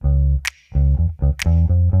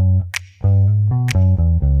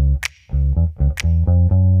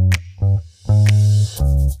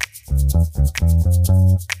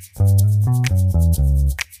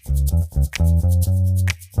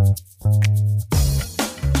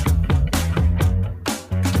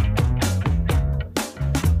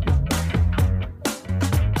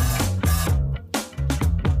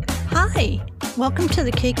Welcome to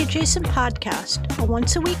the Cake Adjacent Podcast, a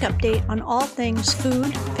once-a-week update on all things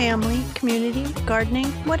food, family, community, gardening,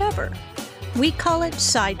 whatever. We call it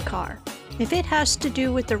SideCar. If it has to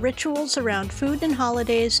do with the rituals around food and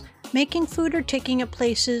holidays, making food or taking it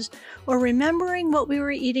places, or remembering what we were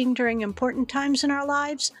eating during important times in our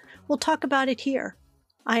lives, we'll talk about it here.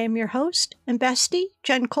 I am your host and bestie,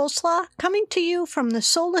 Jen Coleslaw, coming to you from the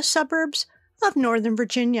soulless suburbs of Northern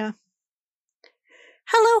Virginia.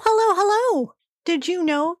 Hello. Did you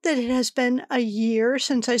know that it has been a year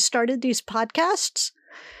since I started these podcasts?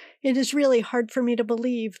 It is really hard for me to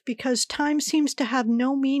believe because time seems to have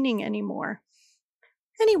no meaning anymore.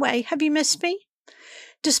 Anyway, have you missed me?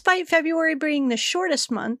 Despite February being the shortest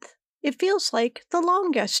month, it feels like the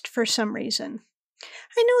longest for some reason.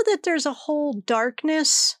 I know that there's a whole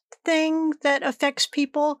darkness thing that affects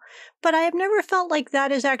people, but I have never felt like that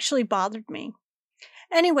has actually bothered me.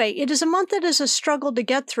 Anyway, it is a month that is a struggle to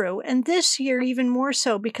get through, and this year even more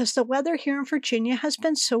so because the weather here in Virginia has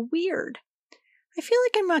been so weird. I feel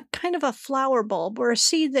like I'm a kind of a flower bulb or a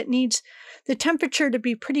seed that needs the temperature to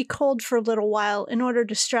be pretty cold for a little while in order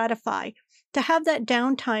to stratify, to have that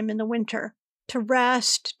downtime in the winter, to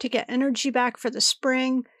rest, to get energy back for the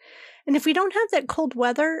spring. And if we don't have that cold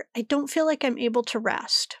weather, I don't feel like I'm able to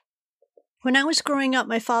rest. When I was growing up,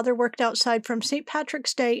 my father worked outside from St.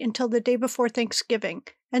 Patrick's Day until the day before Thanksgiving,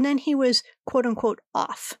 and then he was quote-unquote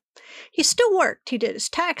off. He still worked. He did his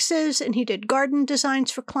taxes, and he did garden designs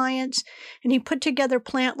for clients, and he put together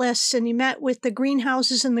plant lists, and he met with the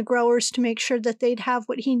greenhouses and the growers to make sure that they'd have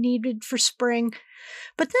what he needed for spring.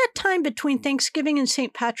 But that time between Thanksgiving and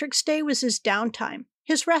St. Patrick's Day was his downtime,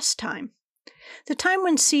 his rest time. The time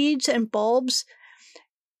when seeds and bulbs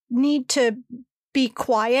need to be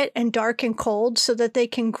quiet and dark and cold so that they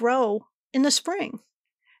can grow in the spring.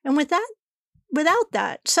 And without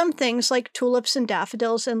that, some things like tulips and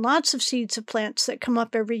daffodils and lots of seeds of plants that come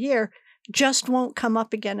up every year just won't come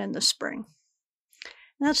up again in the spring.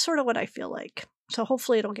 And that's sort of what I feel like. So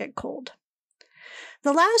hopefully it'll get cold.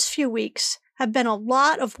 The last few weeks have been a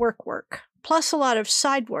lot of work, plus a lot of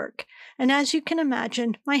side work. And as you can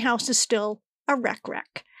imagine, my house is still a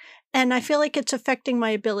wreck. And I feel like it's affecting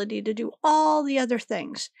my ability to do all the other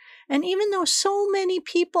things. And even though so many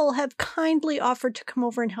people have kindly offered to come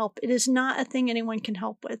over and help, it is not a thing anyone can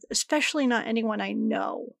help with, especially not anyone I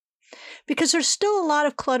know. Because there's still a lot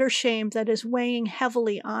of clutter shame that is weighing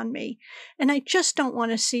heavily on me. And I just don't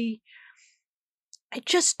want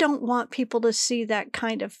people to see that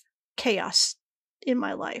kind of chaos in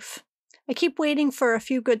my life. I keep waiting for a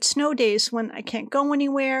few good snow days when I can't go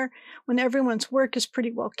anywhere, when everyone's work is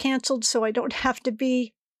pretty well canceled, so I don't have to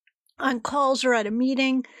be on calls or at a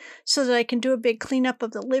meeting, so that I can do a big cleanup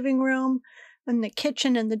of the living room and the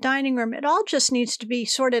kitchen and the dining room. It all just needs to be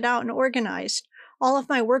sorted out and organized. All of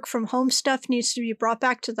my work from home stuff needs to be brought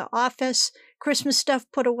back to the office, Christmas stuff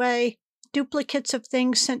put away, duplicates of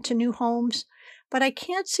things sent to new homes. But I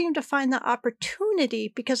can't seem to find the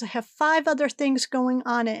opportunity because I have 5 other things going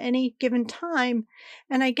on at any given time.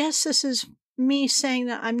 And I guess this is me saying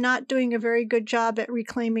that I'm not doing a very good job at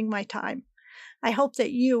reclaiming my time. I hope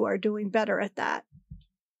that you are doing better at that.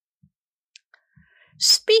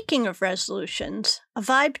 Speaking of resolutions, a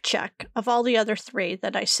vibe check of all the other 3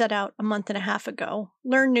 that I set out a month and a half ago.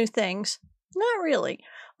 Learn new things. Not really.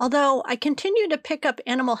 Although I continue to pick up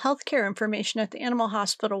animal health care information at the animal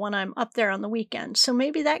hospital when I'm up there on the weekends, so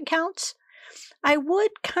maybe that counts. I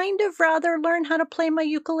would kind of rather learn how to play my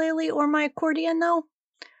ukulele or my accordion, though.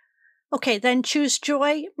 Okay, then choose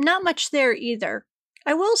joy. Not much there either.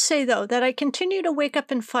 I will say, though, that I continue to wake up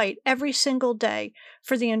and fight every single day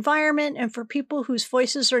for the environment and for people whose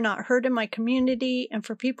voices are not heard in my community and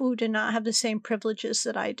for people who do not have the same privileges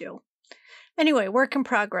that I do. Anyway, work in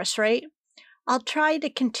progress, right? I'll try to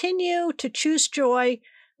continue to choose joy,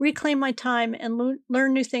 reclaim my time, and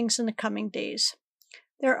learn new things in the coming days.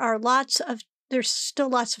 There's still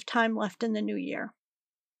lots of time left in the new year.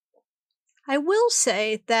 I will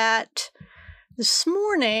say that this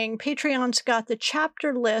morning, Patreon's got the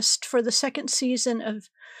chapter list for the second season of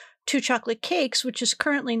 2 Chocolate Cakes, which is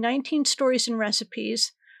currently 19 stories and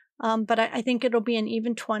recipes, but I think it'll be an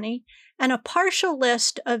even 20, and a partial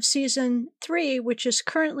list of season 3, which is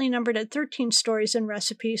currently numbered at 13 stories and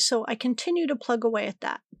recipes, so I continue to plug away at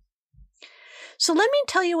that. So let me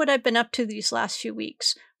tell you what I've been up to these last few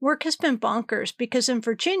weeks. Work has been bonkers because in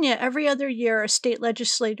Virginia, every other year, a state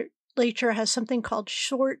legislature has something called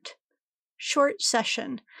short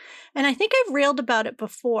session. And I think I've railed about it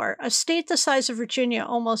before. A state the size of Virginia,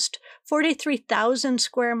 almost 43,000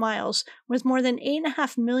 square miles, with more than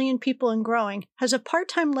 8.5 million people and growing, has a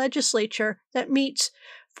part-time legislature that meets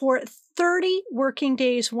for 30 working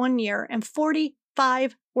days one year and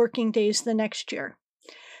 45 working days the next year.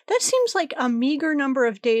 That seems like a meager number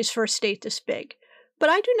of days for a state this big. But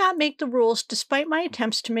I do not make the rules despite my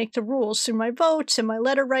attempts to make the rules through my votes and my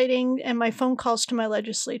letter writing and my phone calls to my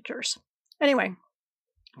legislators. Anyway,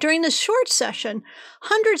 during this short session,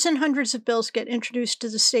 hundreds and hundreds of bills get introduced to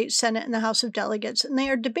the state Senate and the House of Delegates, and they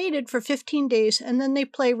are debated for 15 days, and then they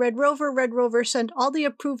play Red Rover, send all the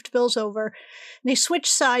approved bills over, and they switch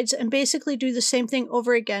sides and basically do the same thing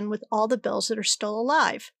over again with all the bills that are still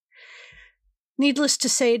alive. Needless to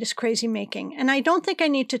say, it is crazy making. And I don't think I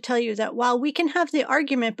need to tell you that while we can have the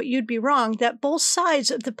argument, but you'd be wrong, that both sides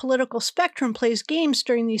of the political spectrum plays games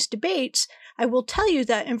during these debates, I will tell you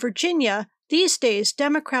that in Virginia, these days,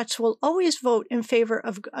 Democrats will always vote in favor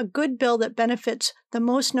of a good bill that benefits the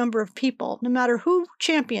most number of people, no matter who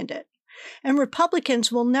championed it. And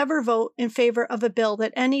Republicans will never vote in favor of a bill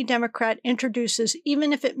that any Democrat introduces,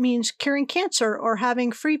 even if it means curing cancer or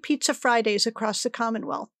having free pizza Fridays across the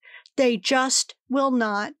Commonwealth. They just will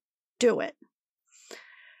not do it.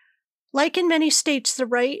 Like in many states, the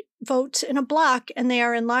right votes in a block and they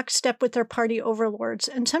are in lockstep with their party overlords.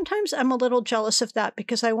 And sometimes I'm a little jealous of that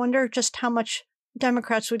because I wonder just how much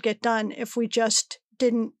Democrats would get done if we just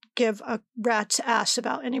didn't give a rat's ass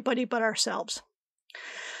about anybody but ourselves.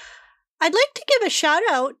 I'd like to give a shout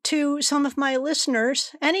out to some of my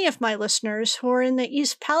listeners, any of my listeners who are in the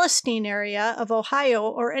East Palestine area of Ohio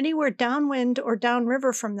or anywhere downwind or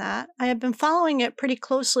downriver from that. I have been following it pretty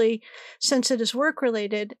closely since it is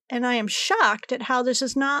work-related, and I am shocked at how this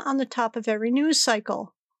is not on the top of every news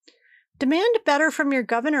cycle. Demand better from your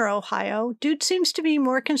governor, Ohio. Dude seems to be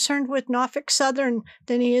more concerned with Norfolk Southern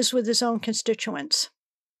than he is with his own constituents.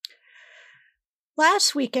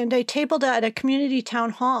 Last weekend, I tabled at a community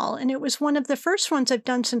town hall, and it was one of the first ones I've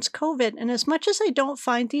done since COVID, and as much as I don't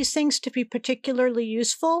find these things to be particularly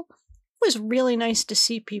useful, it was really nice to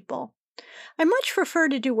see people. I much prefer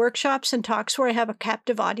to do workshops and talks where I have a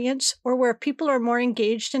captive audience, or where people are more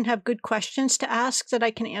engaged and have good questions to ask that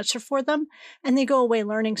I can answer for them, and they go away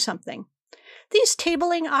learning something. These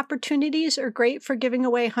tabling opportunities are great for giving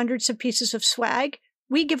away hundreds of pieces of swag.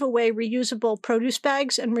 We give away reusable produce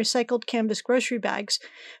bags and recycled canvas grocery bags,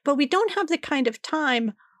 but we don't have the kind of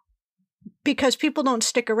time because people don't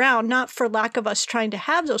stick around, not for lack of us trying to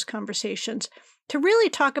have those conversations, to really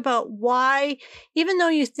talk about why, even though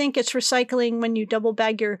you think it's recycling when you double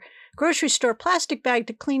bag your grocery store plastic bag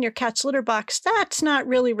to clean your cat's litter box, that's not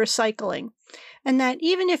really recycling. And that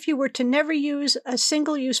even if you were to never use a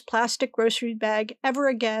single-use plastic grocery bag ever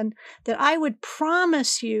again, that I would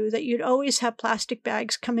promise you that you'd always have plastic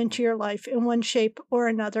bags come into your life in one shape or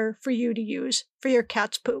another for you to use for your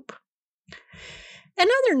cat's poop. In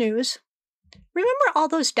other news, remember all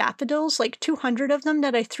those daffodils, like 200 of them,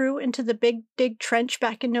 that I threw into the Big Dig Trench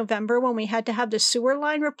back in November when we had to have the sewer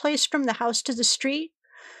line replaced from the house to the street?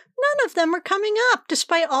 None of them are coming up,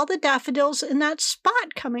 despite all the daffodils in that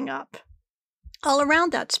spot coming up. All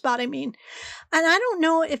around that spot, I mean. And I don't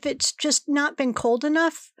know if it's just not been cold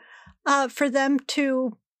enough for them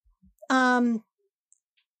to,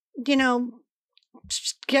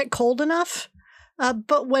 get cold enough.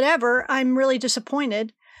 But whatever, I'm really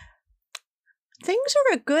disappointed. Things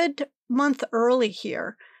are a good month early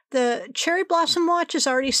here. The Cherry Blossom Watch is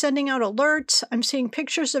already sending out alerts. I'm seeing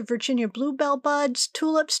pictures of Virginia bluebell buds.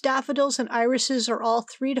 Tulips, daffodils, and irises are all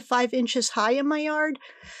 3 to 5 inches high in my yard.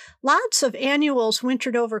 Lots of annuals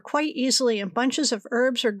wintered over quite easily, and bunches of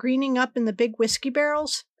herbs are greening up in the big whiskey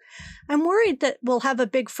barrels. I'm worried that we'll have a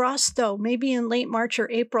big frost, though, maybe in late March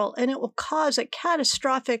or April, and it will cause a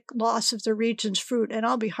catastrophic loss of the region's fruit, and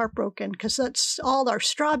I'll be heartbroken because that's all our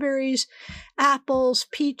strawberries, apples,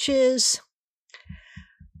 peaches.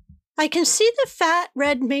 I can see the fat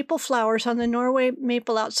red maple flowers on the Norway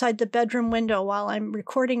maple outside the bedroom window while I'm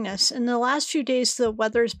recording this. In the last few days, the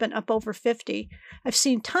weather's been up over 50. I've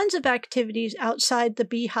seen tons of activities outside the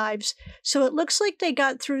beehives, so it looks like they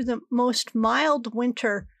got through the most mild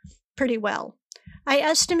winter pretty well. I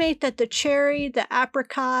estimate that the cherry, the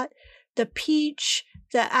apricot, the peach,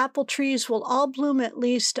 the apple trees will all bloom at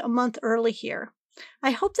least a month early here.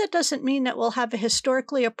 I hope that doesn't mean that we'll have a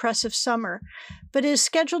historically oppressive summer, but it is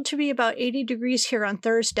scheduled to be about 80 degrees here on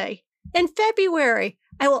Thursday. In February,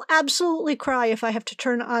 I will absolutely cry if I have to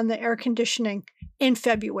turn on the air conditioning in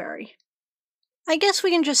February. I guess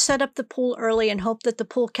we can just set up the pool early and hope that the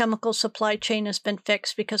pool chemical supply chain has been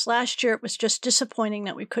fixed, because last year it was just disappointing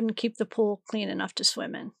that we couldn't keep the pool clean enough to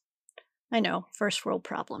swim in. I know, first world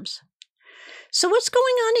problems. So what's going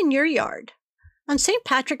on in your yard? On St.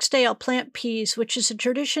 Patrick's Day, I'll plant peas, which is a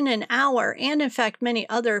tradition in our, and in fact many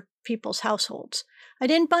other people's households. I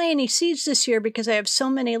didn't buy any seeds this year because I have so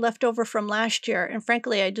many left over from last year, and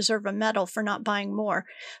frankly, I deserve a medal for not buying more.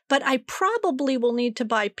 But I probably will need to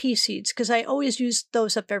buy pea seeds because I always use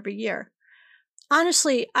those up every year.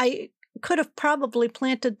 Honestly, I could have probably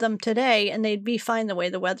planted them today and they'd be fine the way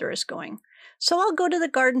the weather is going. So I'll go to the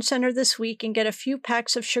garden center this week and get a few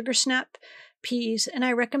packs of sugar snap peas, and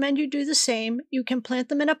I recommend you do the same. You can plant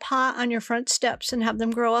them in a pot on your front steps and have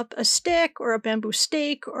them grow up a stick or a bamboo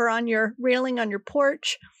stake or on your railing on your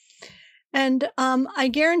porch. And I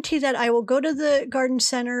guarantee that I will go to the garden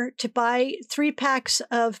center to buy 3 packs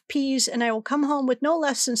of peas, and I will come home with no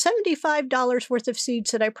less than $75 worth of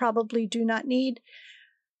seeds that I probably do not need.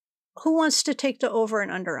 Who wants to take the over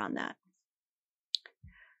and under on that?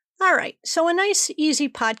 All right, so a nice, easy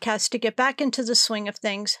podcast to get back into the swing of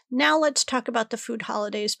things. Now let's talk about the food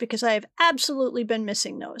holidays because I have absolutely been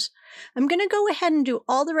missing those. I'm going to go ahead and do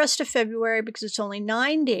all the rest of February because it's only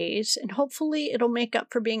 9 days, and hopefully it'll make up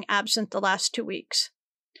for being absent the last 2 weeks.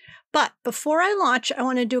 But before I launch, I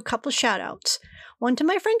want to do a couple shout-outs. One to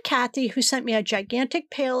my friend Kathy, who sent me a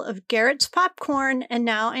gigantic pail of Garrett's popcorn, and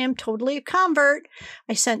now I am totally a convert.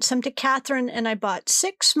 I sent some to Catherine, and I bought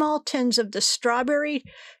 6 small tins of the strawberry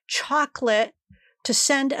chocolate to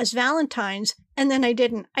send as Valentine's, and then I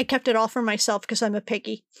didn't. I kept it all for myself because I'm a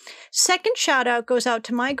piggy. Second shout-out goes out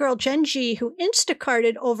to my girl Jen G, who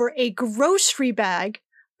Instacarted over a grocery bag,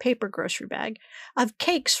 paper grocery bag, of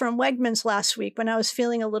cakes from Wegmans last week when I was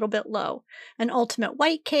feeling a little bit low. An ultimate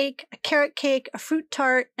white cake, a carrot cake, a fruit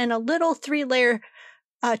tart, and a little 3-layer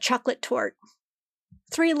chocolate tort.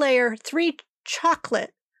 3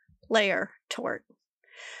 chocolate layer tort.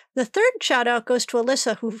 The third shout out goes to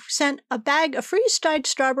Alyssa, who sent a bag of freeze-dried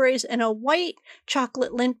strawberries and a white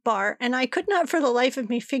chocolate Lindt bar, and I could not for the life of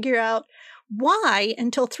me figure out why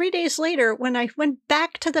until 3 days later when I went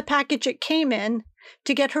back to the package it came in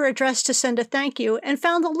to get her address to send a thank you and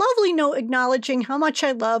found a lovely note acknowledging how much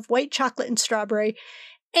I love white chocolate and strawberry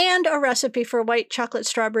and a recipe for white chocolate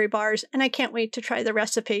strawberry bars, and I can't wait to try the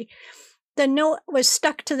recipe. The note was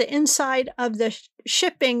stuck to the inside of the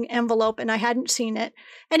shipping envelope, and I hadn't seen it.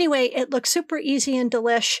 Anyway, it looks super easy and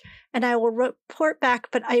delish, and I will report back,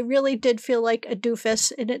 but I really did feel like a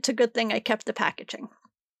doofus, and it's a good thing I kept the packaging.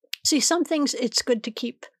 See, some things it's good to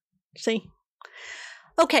keep. See?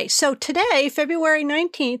 Okay, so today, February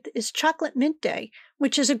 19th, is Chocolate Mint Day,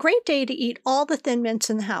 which is a great day to eat all the Thin Mints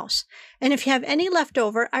in the house. And if you have any left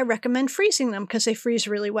over, I recommend freezing them because they freeze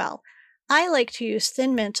really well. I like to use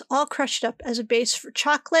Thin Mints all crushed up as a base for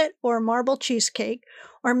chocolate or marble cheesecake,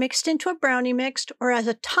 or mixed into a brownie mix, or as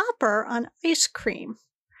a topper on ice cream.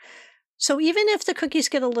 So even if the cookies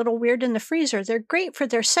get a little weird in the freezer, they're great for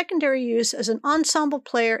their secondary use as an ensemble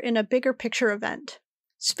player in a bigger picture event.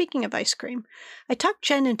 Speaking of ice cream, I talked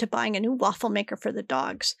Jen into buying a new waffle maker for the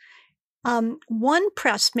dogs. One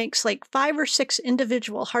press makes like 5 or 6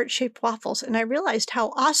 individual heart-shaped waffles, and I realized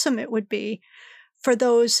how awesome it would be for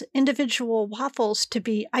those individual waffles to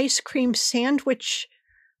be ice cream sandwich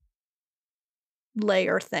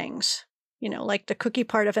layer things, like the cookie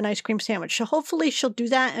part of an ice cream sandwich. So hopefully she'll do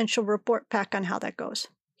that and she'll report back on how that goes.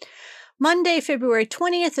 Monday, February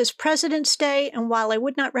 20th is President's Day, and while I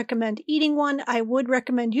would not recommend eating one, I would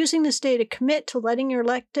recommend using this day to commit to letting your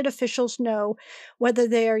elected officials know, whether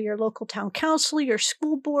they are your local town council, your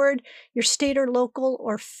school board, your state or local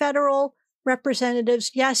or federal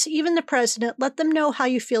representatives, yes, even the president, let them know how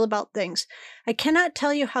you feel about things. I cannot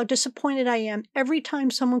tell you how disappointed I am every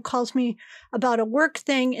time someone calls me about a work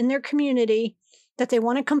thing in their community that they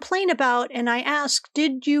want to complain about, and I ask,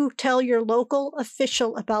 did you tell your local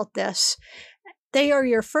official about this? They are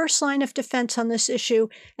your first line of defense on this issue,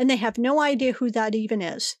 and they have no idea who that even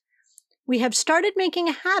is. We have started making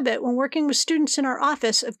a habit when working with students in our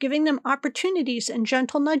office of giving them opportunities and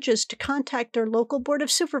gentle nudges to contact their local Board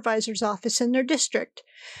of Supervisors office in their district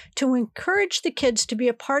to encourage the kids to be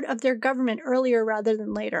a part of their government earlier rather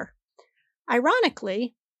than later.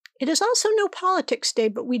 Ironically, it is also No Politics Day,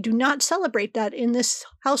 but we do not celebrate that in this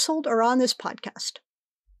household or on this podcast.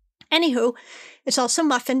 Anywho, it's also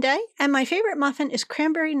Muffin Day, and my favorite muffin is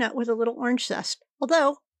cranberry nut with a little orange zest,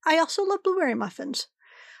 although I also love blueberry muffins.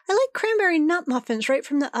 I like cranberry nut muffins right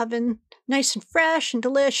from the oven, nice and fresh and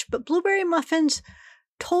delish, but blueberry muffins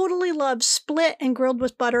totally love split and grilled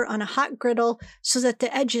with butter on a hot griddle so that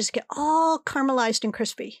the edges get all caramelized and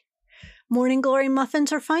crispy. Morning Glory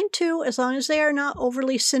muffins are fine too, as long as they are not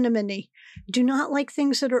overly cinnamony. I do not like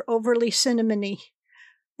things that are overly cinnamony.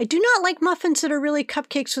 I do not like muffins that are really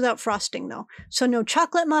cupcakes without frosting, though. So no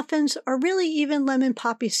chocolate muffins or really even lemon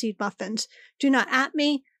poppy seed muffins. Do not at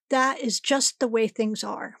me. That is just the way things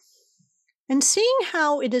are. And seeing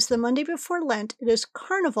how it is the Monday before Lent, it is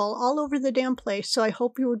carnival all over the damn place. So I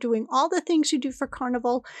hope you are doing all the things you do for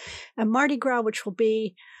carnival and Mardi Gras, which will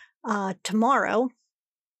be tomorrow,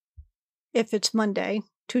 if it's Monday,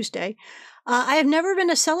 Tuesday. I have never been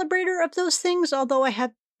a celebrator of those things, although I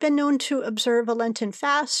have been known to observe a Lenten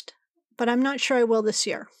fast, but I'm not sure I will this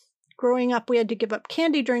year. Growing up, we had to give up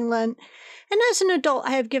candy during Lent, and as an adult,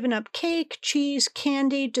 I have given up cake, cheese,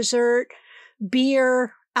 candy, dessert,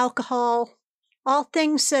 beer, alcohol, all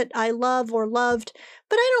things that I love or loved,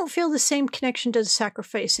 but I don't feel the same connection to the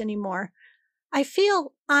sacrifice anymore. I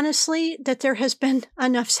feel, honestly, that there has been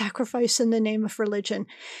enough sacrifice in the name of religion,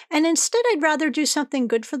 and instead I'd rather do something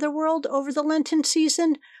good for the world over the Lenten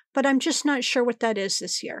season, but I'm just not sure what that is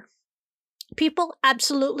this year. People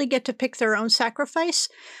absolutely get to pick their own sacrifice,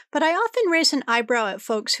 but I often raise an eyebrow at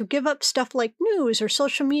folks who give up stuff like news or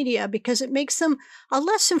social media because it makes them a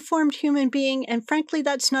less informed human being, and frankly,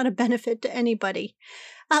 that's not a benefit to anybody.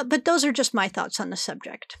 But those are just my thoughts on the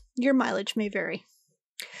subject. Your mileage may vary.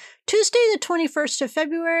 Tuesday, the 21st of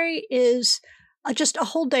February is just a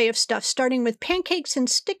whole day of stuff, starting with pancakes and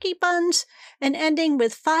sticky buns and ending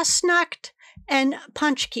with Fastnacht and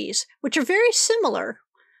Punchkis, which are very similar.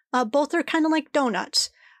 Both are kind of like donuts,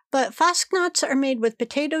 but Fastnachts are made with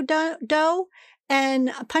potato dough and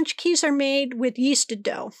Punchkis are made with yeasted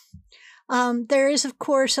dough. There is, of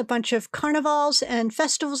course, a bunch of carnivals and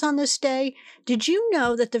festivals on this day. Did you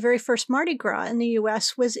know that the very first Mardi Gras in the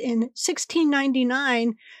U.S. was in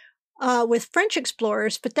 1699 with French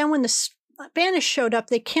explorers, but then when the Spanish showed up,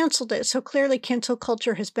 they canceled it, so clearly cancel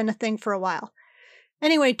culture has been a thing for a while.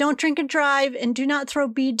 Anyway, don't drink and drive, and do not throw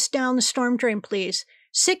beads down the storm drain, please.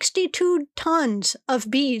 62 tons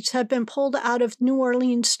of beads have been pulled out of New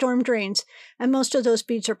Orleans storm drains, and most of those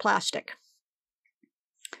beads are plastic.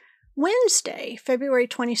 Wednesday, February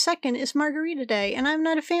 22nd, is Margarita Day, and I'm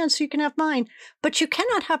not a fan, so you can have mine. But you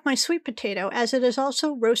cannot have my sweet potato, as it is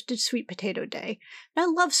also Roasted Sweet Potato Day. And I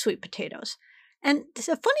love sweet potatoes. And the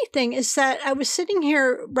funny thing is that I was sitting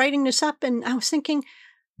here writing this up, and I was thinking,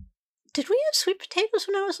 did we have sweet potatoes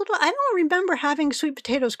when I was little? I don't remember having sweet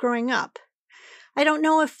potatoes growing up. I don't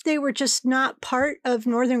know if they were just not part of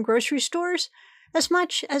northern grocery stores as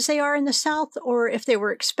much as they are in the South, or if they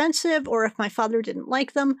were expensive, or if my father didn't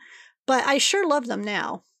like them, but I sure love them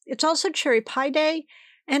now. It's also Cherry Pie Day,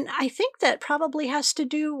 and I think that probably has to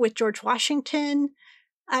do with George Washington.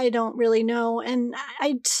 I don't really know, and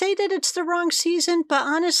I'd say that it's the wrong season, but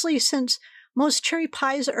honestly, since most cherry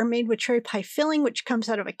pies are made with cherry pie filling, which comes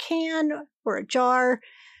out of a can or a jar,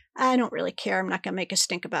 I don't really care. I'm not going to make a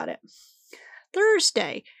stink about it.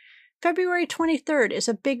 Thursday, February 23rd, is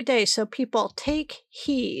a big day, so people take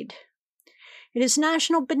heed. It is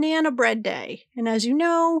National Banana Bread Day, and as you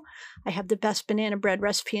know, I have the best banana bread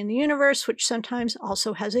recipe in the universe, which sometimes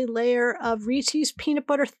also has a layer of Reese's Peanut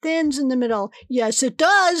Butter Thins in the middle. Yes, it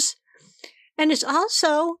does! And it's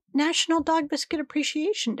also National Dog Biscuit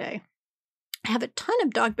Appreciation Day. I have a ton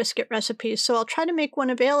of dog biscuit recipes, so I'll try to make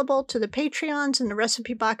one available to the Patreons in the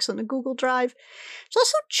recipe box on the Google Drive. It's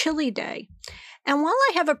also Chili Day. And while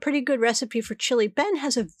I have a pretty good recipe for chili, Ben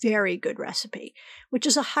has a very good recipe, which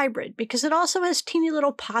is a hybrid because it also has teeny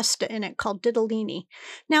little pasta in it called ditalini.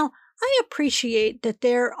 Now, I appreciate that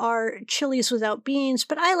there are chilies without beans,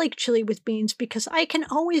 but I like chili with beans because I can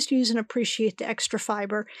always use and appreciate the extra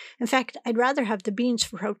fiber. In fact, I'd rather have the beans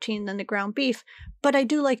for protein than the ground beef, but I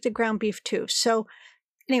do like the ground beef too. So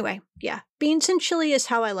anyway, yeah, beans and chili is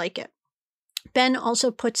how I like it. Ben also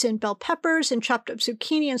puts in bell peppers and chopped up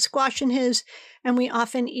zucchini and squash in his, and we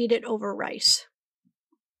often eat it over rice.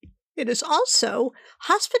 It is also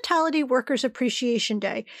Hospitality Workers Appreciation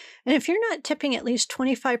Day, and if you're not tipping at least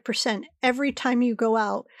 25% every time you go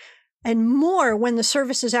out, and more when the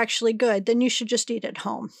service is actually good, then you should just eat at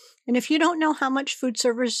home. And if you don't know how much food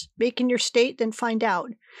servers make in your state, then find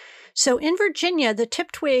out. So in Virginia, the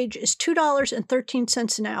tipped wage is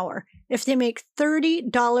 $2.13 an hour if they make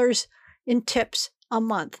 $30 in tips a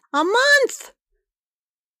month. A month!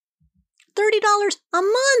 $30 a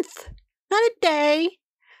month! Not a day,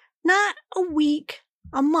 not a week,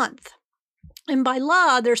 a month. And by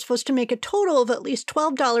law, they're supposed to make a total of at least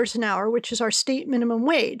 $12 an hour, which is our state minimum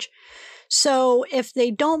wage. So if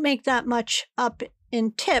they don't make that much up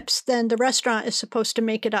in tips, then the restaurant is supposed to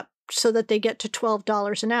make it up so that they get to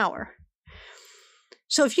 $12 an hour.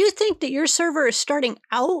 So if you think that your server is starting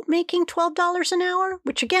out making $12 an hour,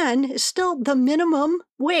 which again is still the minimum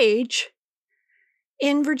wage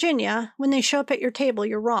in Virginia, when they show up at your table,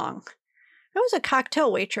 you're wrong. I was a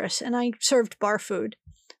cocktail waitress and I served bar food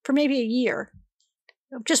for maybe a year.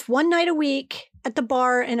 Just one night a week at the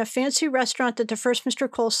bar in a fancy restaurant that the first Mr.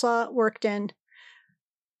 Coleslaw worked in.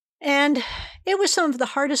 And it was some of the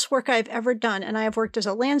hardest work I've ever done. And I have worked as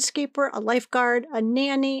a landscaper, a lifeguard, a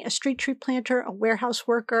nanny, a street tree planter, a warehouse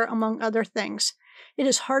worker, among other things. It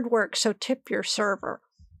is hard work, so tip your server.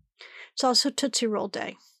 It's also Tootsie Roll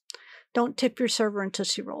Day. Don't tip your server in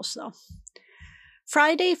Tootsie Rolls, though.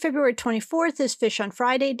 Friday, February 24th is Fish on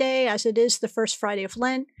Friday Day, as it is the first Friday of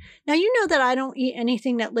Lent. Now, you know that I don't eat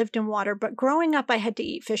anything that lived in water, but growing up, I had to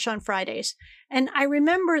eat fish on Fridays. And I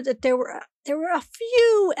remember that there were a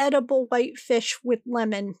few edible white fish with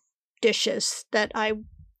lemon dishes that I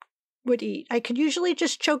would eat. I could usually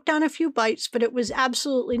just choke down a few bites, but it was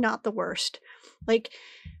absolutely not the worst. Like,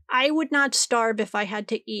 I would not starve if I had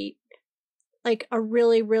to eat, like, a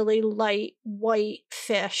really, really light white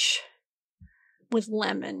fish with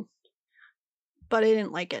lemon, but I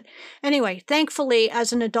didn't like it. Anyway, thankfully,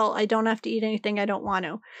 as an adult, I don't have to eat anything I don't want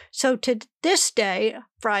to. So to this day,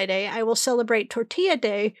 Friday, I will celebrate Tortilla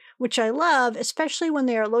Day, which I love, especially when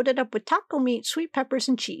they are loaded up with taco meat, sweet peppers,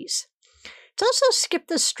 and cheese. It's also Skip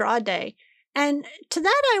the Straw Day. And to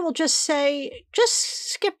that, I will just say,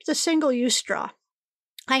 just skip the single-use straw.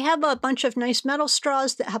 I have a bunch of nice metal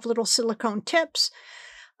straws that have little silicone tips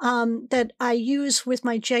that I use with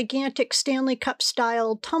my gigantic Stanley Cup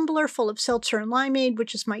style tumbler full of seltzer and limeade,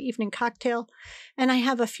 which is my evening cocktail. And I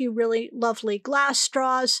have a few really lovely glass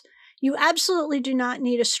straws. You absolutely do not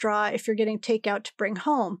need a straw if you're getting takeout to bring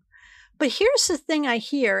home. But here's the thing I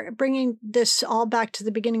hear, bringing this all back to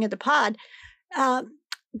the beginning of the pod,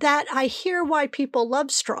 that I hear why people love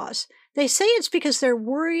straws. They say it's because they're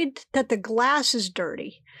worried that the glass is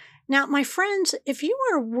dirty. Now, my friends, if you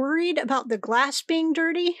are worried about the glass being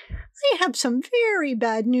dirty, I have some very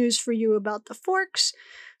bad news for you about the forks,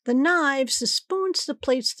 the knives, the spoons, the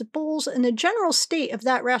plates, the bowls, and the general state of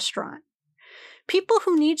that restaurant. People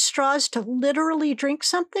who need straws to literally drink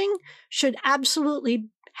something should absolutely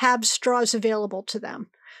have straws available to them.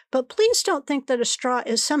 But please don't think that a straw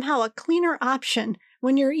is somehow a cleaner option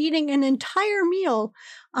when you're eating an entire meal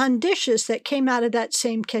on dishes that came out of that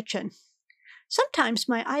same kitchen. Sometimes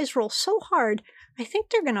my eyes roll so hard, I think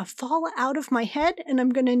they're going to fall out of my head, and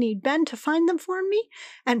I'm going to need Ben to find them for me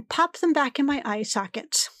and pop them back in my eye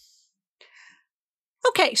sockets.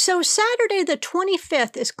 Okay, so Saturday the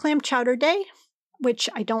 25th is Clam Chowder Day, which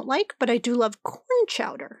I don't like, but I do love corn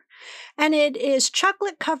chowder. And it is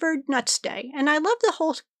Chocolate-Covered Nuts Day. And I love the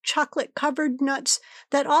whole chocolate-covered nuts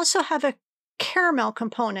that also have a caramel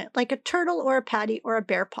component, like a turtle or a patty or a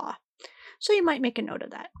bear paw. So you might make a note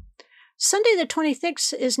of that. Sunday the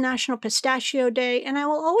 26th is National Pistachio Day, and I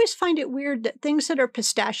will always find it weird that things that are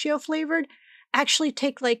pistachio flavored actually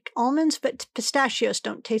taste like almonds, but pistachios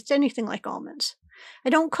don't taste anything like almonds.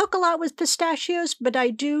 I don't cook a lot with pistachios, but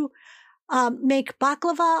I do make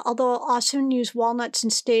baklava, although I'll often use walnuts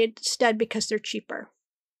instead because they're cheaper.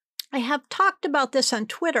 I have talked about this on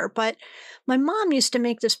Twitter, but my mom used to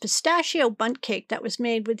make this pistachio bundt cake that was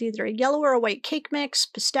made with either a yellow or a white cake mix,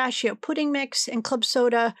 pistachio pudding mix, and club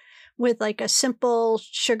soda with like a simple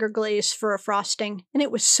sugar glaze for a frosting. And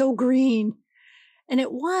it was so green. And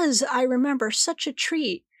it was, I remember, such a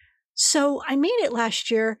treat. So I made it last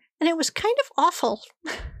year, and it was kind of awful.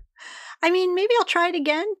 I mean, maybe I'll try it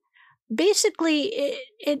again. Basically,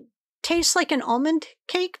 it tastes like an almond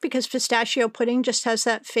cake because pistachio pudding just has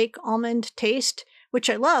that fake almond taste, which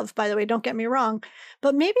I love, by the way, don't get me wrong.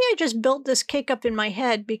 But maybe I just built this cake up in my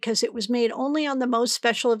head because it was made only on the most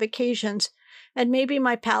special of occasions, and maybe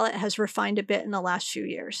my palate has refined a bit in the last few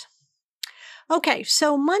years. Okay,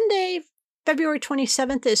 so Monday, February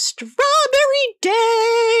 27th is Strawberry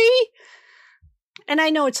Day! And I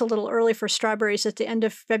know it's a little early for strawberries at the end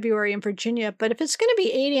of February in Virginia, but if it's going to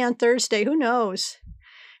be 80 on Thursday, who knows?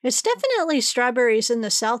 It's definitely strawberries in the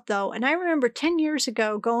South, though, and I remember 10 years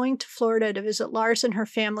ago going to Florida to visit Lars and her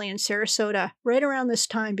family in Sarasota right around this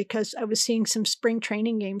time because I was seeing some spring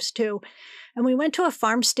training games, too. And we went to a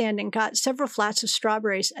farm stand and got several flats of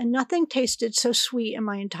strawberries, and nothing tasted so sweet in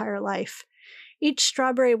my entire life. Each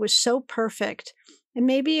strawberry was so perfect, and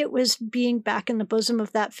maybe it was being back in the bosom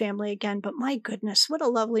of that family again, but my goodness, what a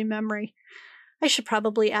lovely memory. I should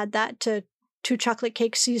probably add that to Two Chocolate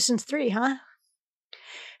Cake Season 3, huh?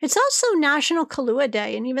 It's also National Kahlua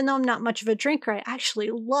Day, and even though I'm not much of a drinker, I actually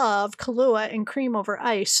love Kahlua and cream over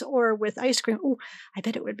ice, or with ice cream. Ooh, I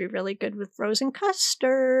bet it would be really good with frozen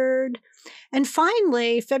custard. And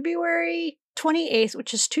finally, February 28th,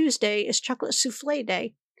 which is Tuesday, is Chocolate Soufflé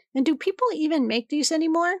Day. And do people even make these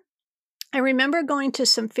anymore? I remember going to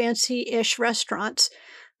some fancy-ish restaurants.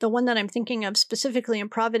 The one that I'm thinking of specifically in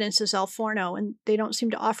Providence is El Forno, and they don't seem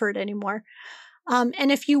to offer it anymore.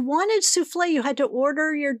 And if you wanted souffle, you had to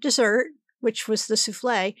order your dessert, which was the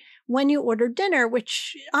souffle, when you order dinner,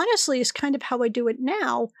 which honestly is kind of how I do it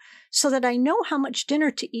now, so that I know how much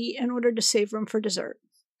dinner to eat in order to save room for dessert.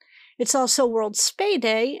 It's also World Spay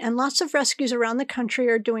Day, and lots of rescues around the country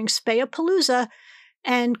are doing Spay-a-Palooza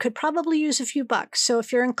and could probably use a few bucks. So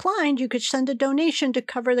if you're inclined, you could send a donation to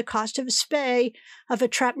cover the cost of a spay, of a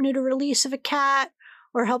trap-neuter release of a cat,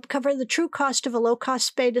 or help cover the true cost of a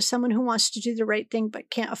low-cost spay to someone who wants to do the right thing but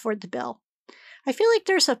can't afford the bill. I feel like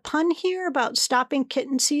there's a pun here about stopping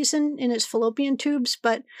kitten season in its fallopian tubes,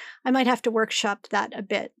 but I might have to workshop that a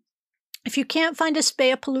bit. If you can't find a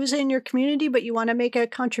Spay-a-Palooza in your community, but you want to make a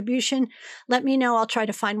contribution, let me know. I'll try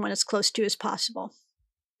to find one as close to as possible.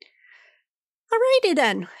 Alrighty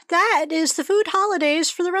then, that is the food holidays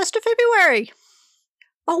for the rest of February.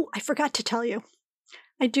 Oh, I forgot to tell you.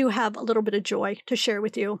 I do have a little bit of joy to share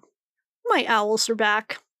with you. My owls are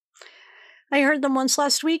back. I heard them once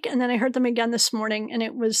last week, and then I heard them again this morning, and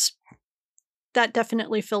that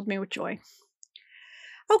definitely filled me with joy.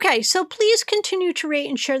 Okay, so please continue to rate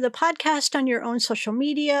and share the podcast on your own social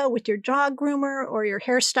media with your dog groomer or your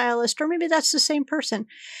hairstylist, or maybe that's the same person,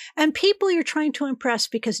 and people you're trying to impress,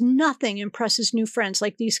 because nothing impresses new friends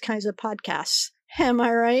like these kinds of podcasts. Am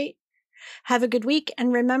I right? Have a good week,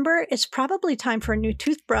 and remember, it's probably time for a new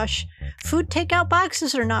toothbrush. Food takeout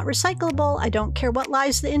boxes are not recyclable. I don't care what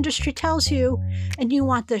lies the industry tells you. And you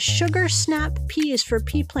want the Sugar Snap peas for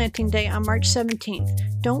pea planting day on March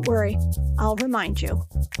 17th. Don't worry, I'll remind you.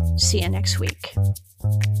 See you next week.